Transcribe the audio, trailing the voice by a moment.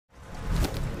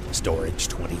Storage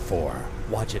 24.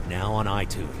 Watch it now on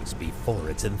iTunes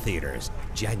before it's in theaters,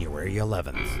 January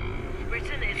 11th.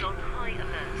 Britain is on high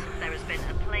alert. There has been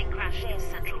a plane crash in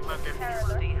central London.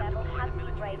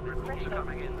 Reports are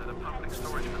coming in that a public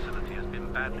storage facility has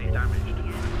been badly damaged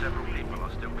and several people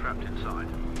are still trapped inside.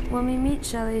 When we meet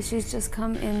Shelley, she's just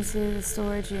come into the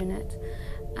storage unit,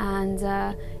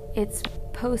 and it's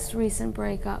post-recent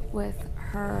breakup with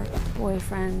her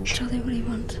boyfriend. Shelley, what do you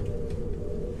want?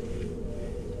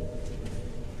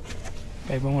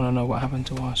 Babe, I want to know what happened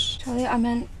to us. Shelley, I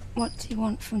meant, what do you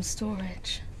want from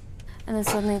storage? And then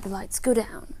suddenly the lights go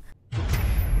down.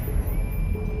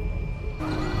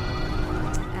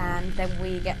 And then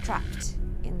we get trapped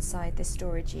inside the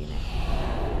storage unit.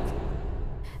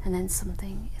 And then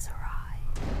something is awry.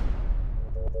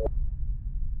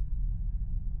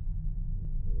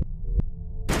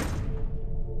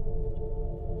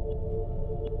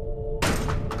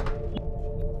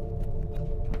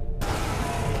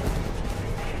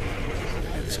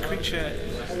 This creature,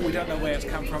 we don't know where it's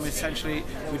come from, essentially.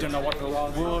 We don't know what the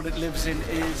world it lives in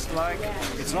is like.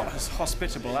 It's not as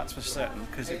hospitable, that's for certain,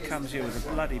 because it comes here with a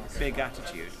bloody big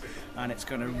attitude, and it's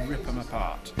going to rip them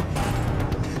apart.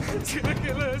 It's going to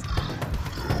kill us.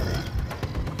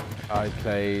 I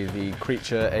play the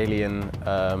creature, alien,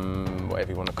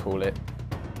 whatever you want to call it.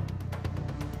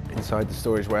 Inside the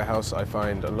storage warehouse, I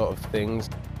find a lot of things.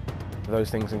 Those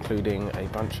things including a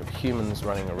bunch of humans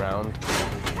running around.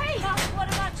 Hey, Mum, what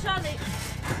about Charlie?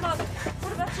 Mum,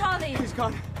 what about Charlie? He's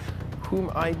gone. Whom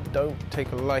I don't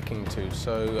take a liking to,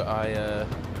 so I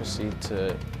proceed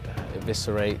to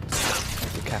eviscerate,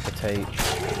 decapitate,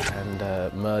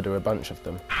 and murder a bunch of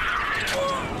them.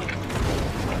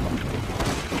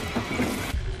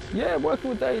 Yeah,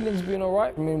 working with the aliens been all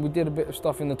right. I mean, we did a bit of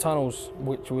stuff in the tunnels,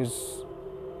 which was,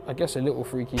 I guess, a little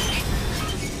freaky.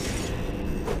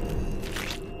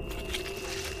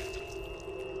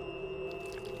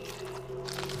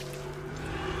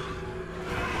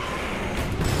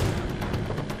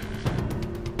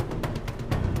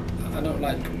 I don't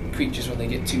like creatures when they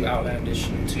get too outlandish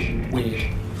and too weird.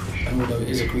 And although it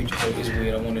is a creature that is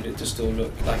weird, I wanted it to still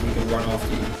look like it could run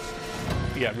after you.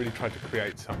 Yeah, I really tried to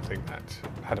create something that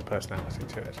had a personality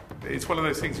to it. It's one of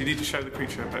those things you need to show the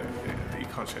creature, but you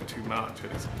can't show too much.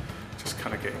 And it's just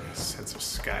kind of getting a sense of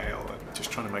scale and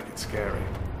just trying to make it scary.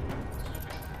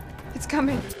 It's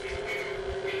coming.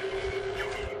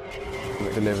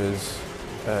 It delivers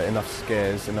enough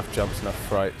scares, enough jumps, enough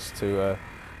frights to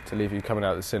leave you coming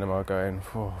out of the cinema going,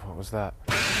 "Whoa, what was that?"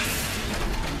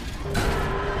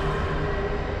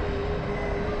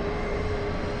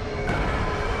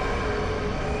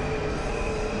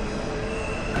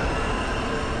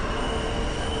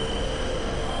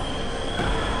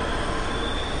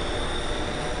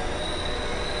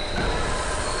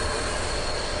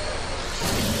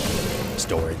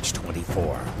 Storage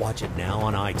 24. Watch it now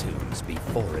on iTunes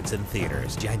before it's in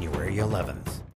theaters, January 11th.